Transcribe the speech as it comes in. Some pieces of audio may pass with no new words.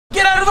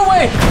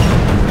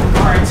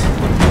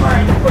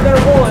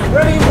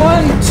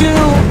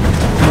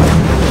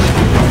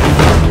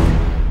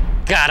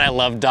God, I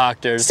love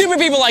doctors. Stupid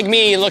people like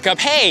me look up,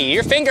 hey,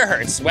 your finger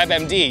hurts.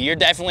 WebMD, you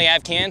definitely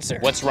have cancer.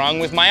 What's wrong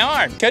with my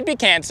arm? Could be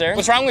cancer.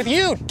 What's wrong with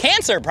you?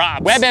 Cancer,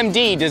 props.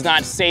 WebMD does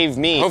not save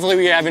me. Hopefully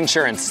we have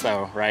insurance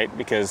though, right?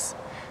 Because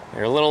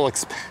they're a little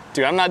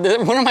Dude,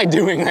 what am I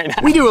doing right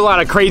now? We do a lot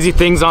of crazy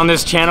things on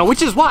this channel,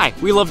 which is why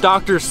we love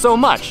doctors so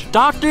much.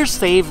 Doctors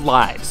save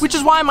lives, which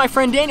is why my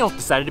friend Daniel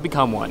decided to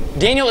become one.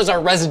 Daniel is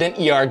our resident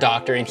ER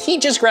doctor, and he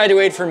just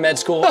graduated from med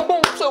school.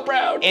 Oh, I'm so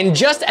proud. And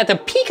just at the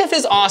peak of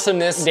his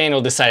awesomeness,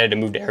 Daniel decided to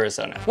move to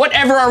Arizona.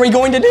 Whatever are we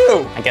going to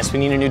do? I guess we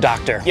need a new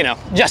doctor, you know,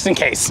 just in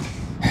case.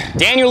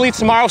 Daniel leaves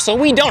tomorrow, so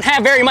we don't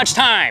have very much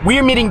time. We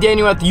are meeting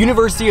Daniel at the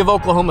University of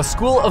Oklahoma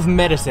School of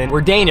Medicine, where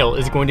Daniel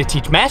is going to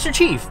teach Master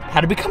Chief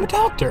how to become a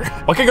doctor.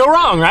 What could go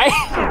wrong, right?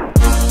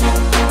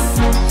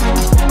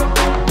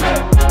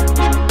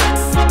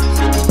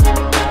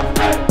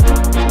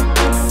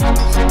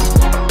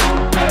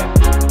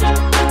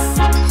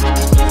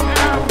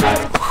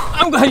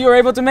 I'm glad you were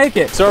able to make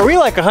it. So are we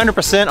like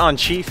 100% on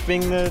Chief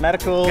being the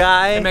medical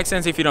guy? It makes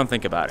sense if you don't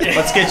think about it.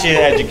 Let's get you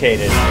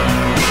educated.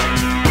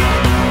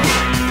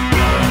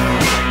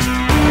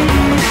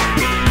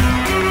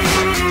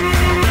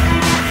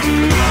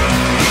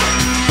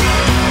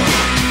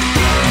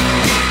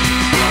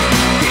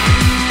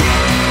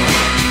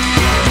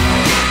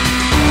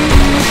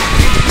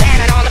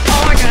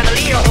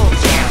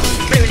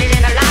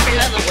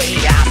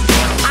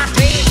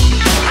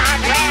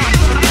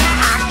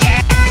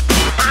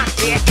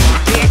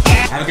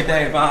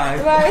 Bye.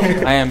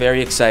 Bye. I am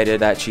very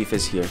excited that Chief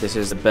is here. This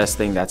is the best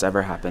thing that's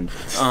ever happened.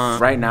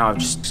 Right now, I've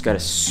just got a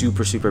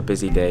super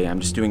busy day. I'm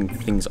just doing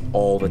things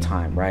all the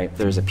time, right?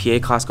 There's a PA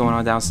class going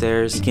on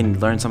downstairs. You can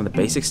learn some of the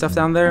basic stuff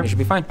down there. It should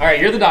be fine. All right,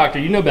 you're the doctor.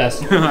 You know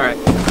best. All right.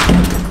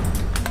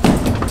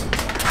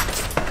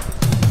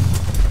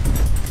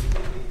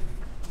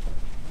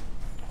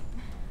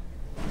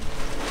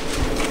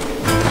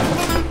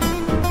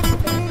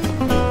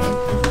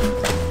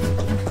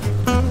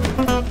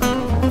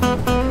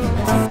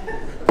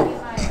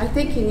 I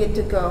think you need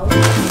to go.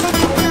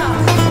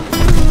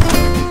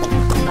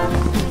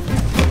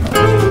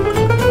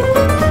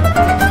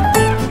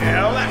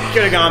 Well, that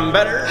could have gone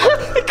better.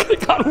 It could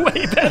have gone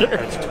way better.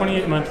 It's a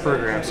 28-month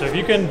program, so if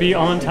you can be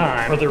on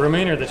time for the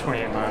remainder of the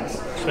 28 months,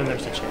 then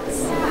there's a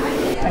chance.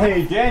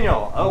 Hey,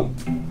 Daniel. Oh,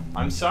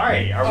 I'm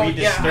sorry. Are we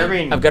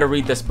disturbing? I've got to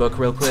read this book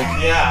real quick.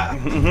 Yeah.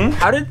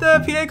 How did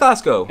the PA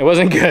class go? It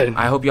wasn't good.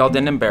 I hope y'all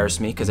didn't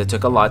embarrass me because it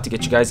took a lot to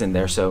get you guys in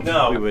there, so.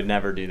 No, we would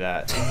never do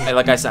that.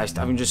 Like I said,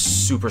 I'm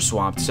just super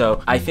swamped.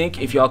 So I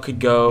think if y'all could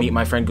go meet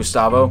my friend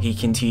Gustavo, he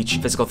can teach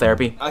physical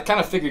therapy. I kind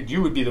of figured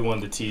you would be the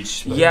one to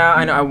teach. But... Yeah,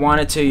 I know. I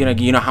wanted to,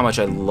 you know how much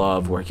I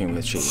love working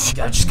with Chief.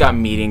 I just got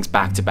meetings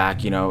back to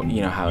back, you know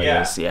how it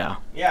is. Yeah.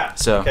 Yeah.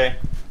 So okay.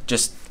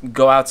 Just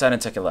go outside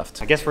and take a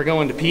left. I guess we're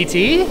going to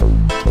PT?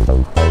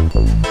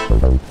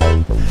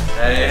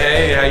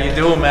 Hey, how you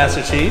doing,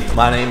 Master Chief?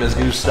 My name is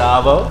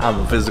Gustavo.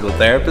 I'm a physical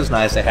therapist.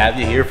 Nice to have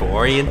you here for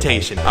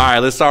orientation. All right,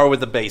 let's start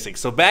with the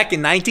basics. So back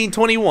in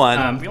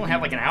 1921... we only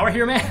have like an hour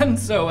here, man.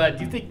 So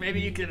do you think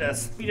maybe you could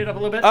speed it up a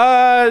little bit?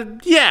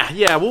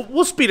 Yeah,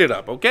 we'll speed it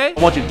up, okay?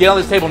 I want you to get on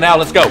this table now.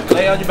 Let's go.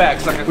 Lay on your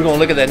back, sucker. We're gonna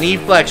look at that knee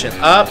flexion,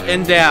 up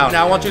and down.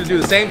 Now I want you to do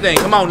the same thing.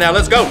 Come on now,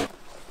 let's go.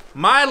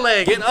 My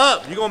leg, get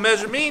up. You're gonna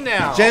measure me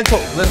now. Gentle.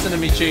 Listen to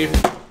me, Chief.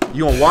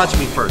 You gonna watch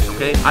me first,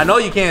 okay? I know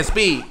you can't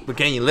speak, but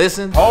can you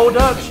listen? Hold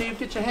up, Chief.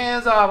 Get your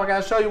hands off. I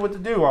gotta show you what to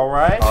do, all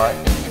right? All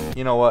right.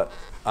 You know what?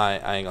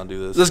 I ain't gonna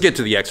do this. Let's get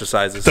to the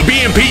exercises. To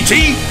be in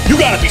PT, you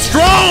gotta be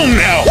strong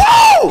now.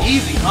 Woo!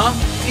 Easy, huh?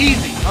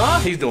 Easy, huh?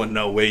 He's doing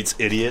no weights,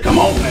 idiot. Come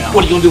on now.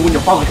 What are you gonna do when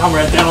your fallen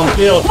comrades down on the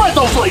field? Right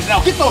those legs now.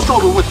 Get those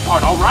shoulder width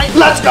apart, all right?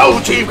 Let's go,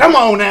 Chief. Come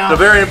on now. The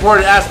very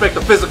important aspect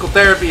of physical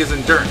therapy is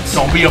endurance.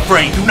 Don't be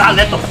afraid. Do not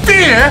let the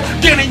fear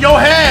get in your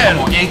head.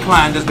 Come on,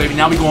 incline this, baby.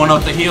 Now we going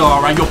up the hill, all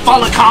right? Your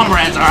fallen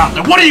comrades are out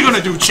there. What are you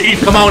gonna do,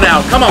 Chief? Come on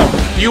now, come on.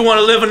 Do you want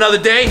to live another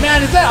day?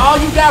 Man, is that all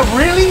you got?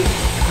 Really?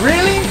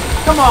 Really?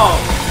 Come on,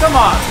 come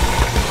on.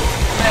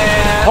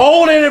 Man.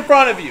 Hold it in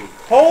front of you.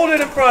 Hold it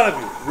in front of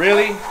you.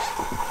 Really?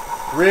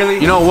 Really?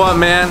 You know what,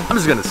 man? I'm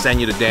just gonna send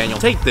you to Daniel.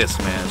 Take this,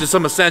 man. Just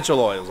some essential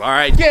oils, all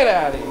right? Get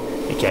out of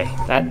here. Okay,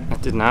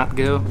 that did not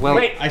go well.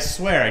 Wait, I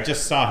swear I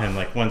just saw him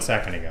like 1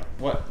 second ago.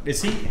 What?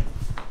 Is he?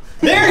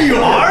 There you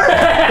are!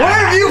 Where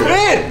have you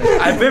been?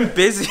 I've been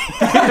busy.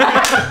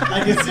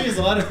 I can see there's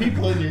a lot of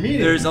people in your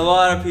meeting. There's a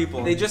lot of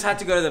people. They just had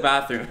to go to the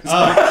bathroom.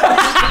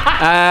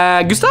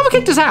 Gustavo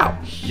kicked us out.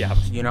 Yeah.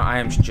 You know, I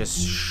am just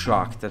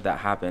shocked that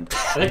happened.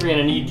 I think we're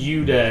gonna need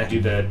you to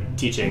do the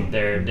teaching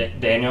there,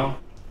 Daniel.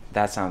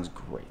 That sounds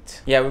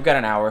great. Yeah, we've got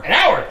an hour. An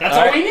hour? That's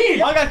all we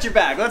need. I got your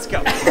back. Let's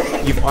go.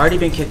 You've already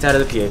been kicked out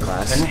of the PA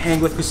class. You're gonna hang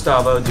with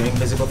Gustavo doing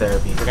physical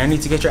therapy. You're gonna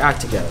need to get your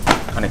act together.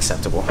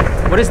 Unacceptable.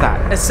 What is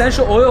that?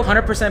 Essential oil,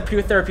 100%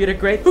 pure therapeutic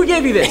grade? Who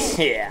gave you this?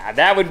 Yeah,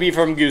 that would be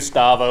from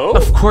Gustavo.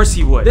 Of course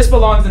he would. This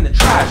belongs in the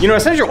trash. You know,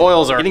 essential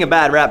oils are getting a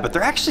bad rap, but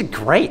they're actually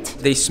great.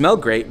 They smell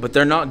great, but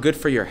they're not good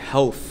for your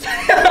health.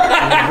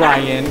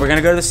 Ryan. We're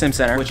gonna go to the Sim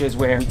Center, which is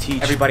where we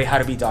teach everybody how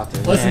to be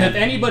doctors. Listen, if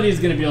anybody's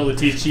gonna be able to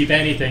teach Chief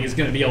anything, it's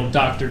gonna be old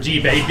Dr. G,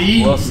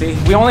 baby. We'll see.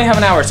 We only have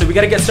an hour, so we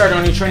gotta get started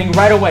on your training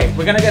right away.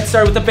 We're gonna get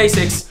started with the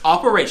basics.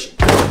 Operation.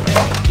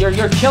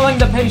 You're killing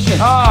the patient.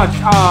 Oh,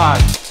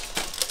 God.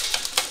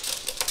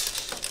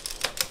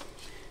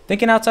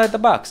 Thinking outside the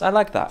box. I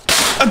like that.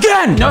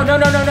 Again! No.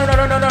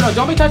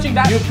 Don't be touching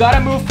that. You've gotta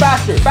move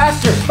faster.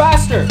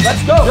 Faster.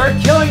 Let's go. You're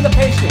killing the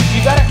patient.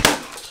 You gotta...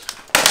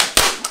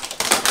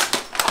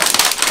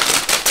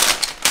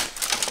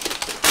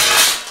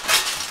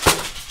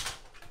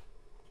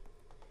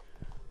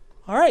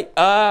 All right,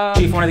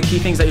 Chief, one of the key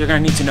things that you're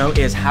gonna need to know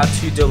is how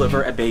to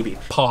deliver a baby.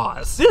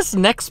 Pause. This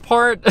next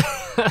part,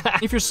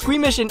 if you're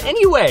squeamish in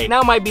any way,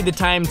 now might be the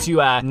time to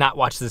not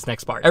watch this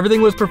next part.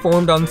 Everything was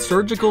performed on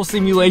surgical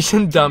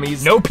simulation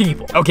dummies, no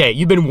people. Okay,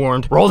 you've been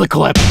warned. Roll the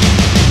clip.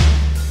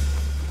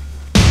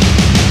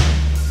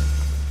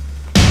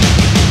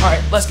 All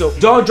right, let's go.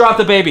 Don't drop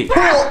the baby.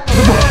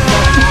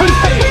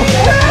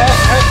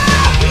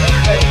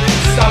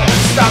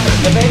 Stop it.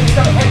 The baby's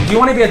coming. Hey, do you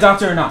want to be a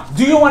doctor or not?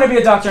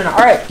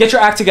 All right, get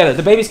your act together.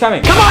 The baby's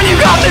coming. Come on, you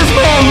got this,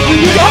 man!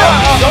 You got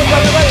it! Don't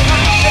drop the baby.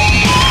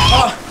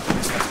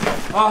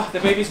 Oh, the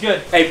baby's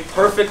good. A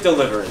perfect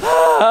delivery.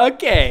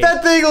 Okay.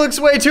 That thing looks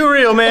way too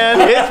real, man.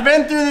 It's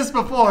been through this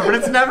before, but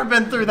it's never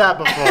been through that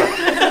before.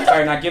 All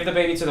right, now give the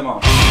baby to the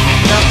mom.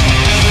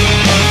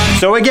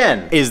 So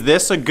again, is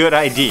this a good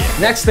idea?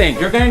 Next thing,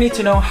 you're gonna need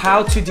to know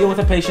how to deal with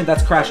a patient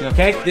that's crashing,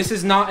 okay? This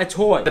is not a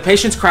toy. The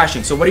patient's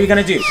crashing, so what are you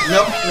gonna do?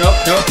 Nope.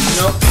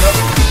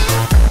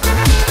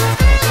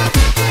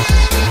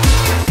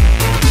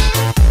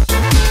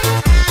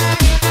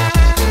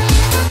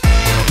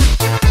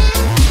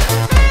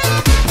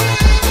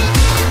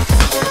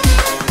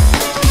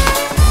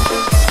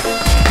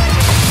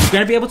 You're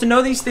gonna be able to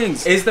know these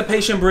things. Is the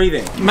patient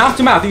breathing? Mouth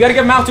to mouth, you gotta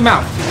get mouth to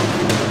mouth.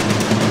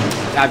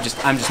 I'm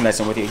just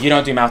messing with you. You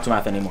don't do mouth to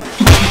mouth anymore.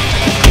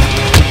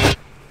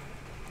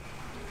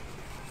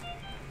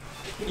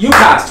 You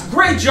passed.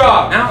 Great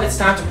job. Now it's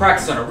time to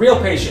practice on a real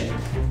patient.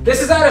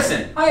 This is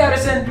Addison. Hi,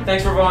 Addison.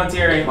 Thanks for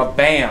volunteering. Oh,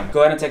 bam.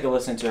 Go ahead and take a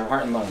listen to your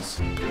heart and lungs.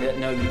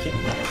 No, you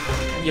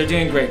can't. You're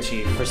doing great,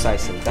 Chief.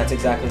 Precisely. That's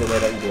exactly the way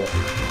that you do it.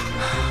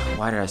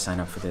 Why did I sign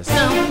up for this? No.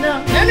 I'm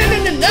done. I'm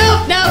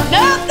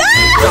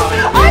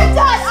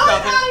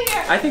out of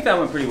here. I think that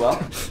went pretty well.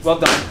 Well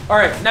done. All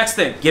right, next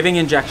thing, giving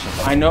injections.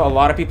 I know a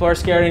lot of people are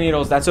scared of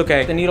needles. That's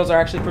okay. The needles are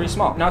actually pretty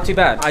small. Not too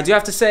bad. I do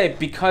have to say,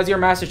 because you're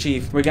Master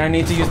Chief, we're gonna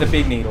need to use the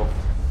big needle.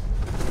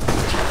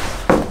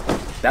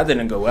 That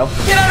didn't go well.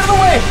 Get out of the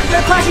way! You're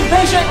a crashing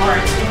patient! All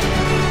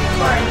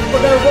right,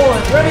 we're gonna roll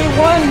it. Ready,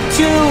 1,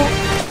 2.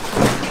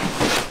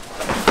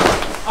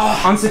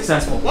 Oh,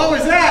 unsuccessful. What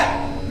was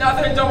that?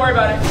 Nothing, don't worry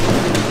about it.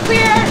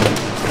 Weird.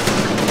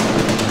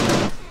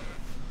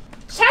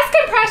 Chest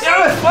compression.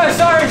 Oh,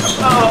 sorry.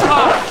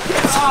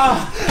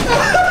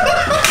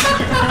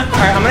 All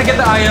right, I'm gonna get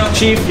the IO.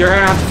 Chief, you're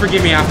gonna have to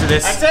forgive me after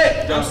this. That's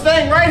it. I'm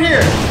staying right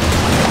here.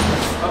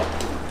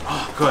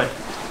 Oh, good.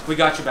 We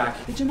got you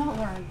back. Did you not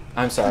learn?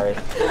 I'm sorry.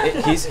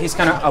 He's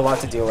kind of a lot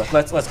to deal with.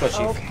 Let's go,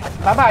 Chief. Okay.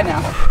 Bye-bye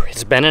now.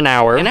 It's been an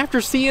hour, and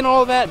after seeing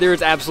all that, there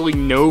is absolutely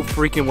no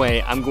freaking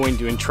way I'm going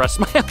to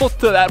entrust my health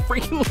to that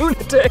freaking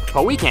lunatic.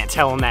 But we can't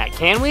tell him that,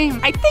 can we?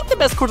 I think the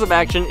best course of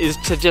action is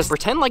to just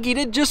pretend like he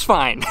did just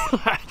fine.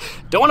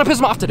 Don't want to piss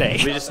him off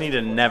today. We just need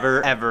to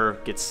never, ever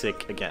get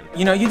sick again.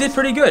 You know, you did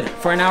pretty good.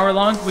 For an hour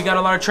long, we got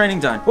a lot of training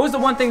done. What was the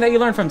one thing that you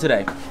learned from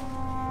today?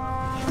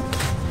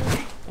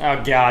 Oh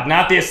God,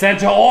 not the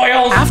essential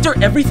oils! After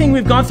everything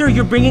we've gone through,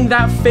 you're bringing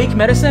that fake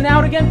medicine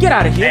out again? Get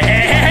out of here.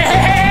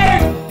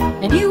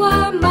 And you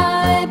are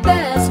my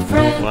best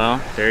friend. Well,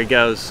 there he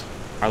goes.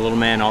 Our little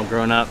man all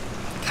grown up.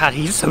 God,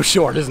 he's so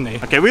short, isn't he?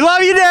 Okay, we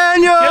love you,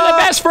 Daniel! You're the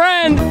best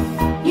friend!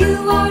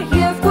 You are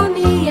here for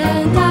me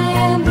and I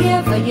am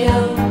here for you.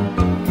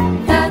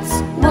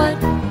 That's what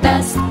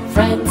best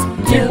friends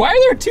do. Why are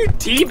there 2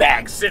 tea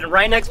bags sitting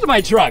right next to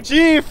my truck?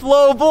 Chief,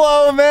 low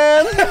blow,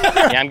 man!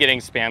 Yeah, I'm getting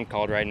spam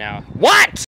called right now. What?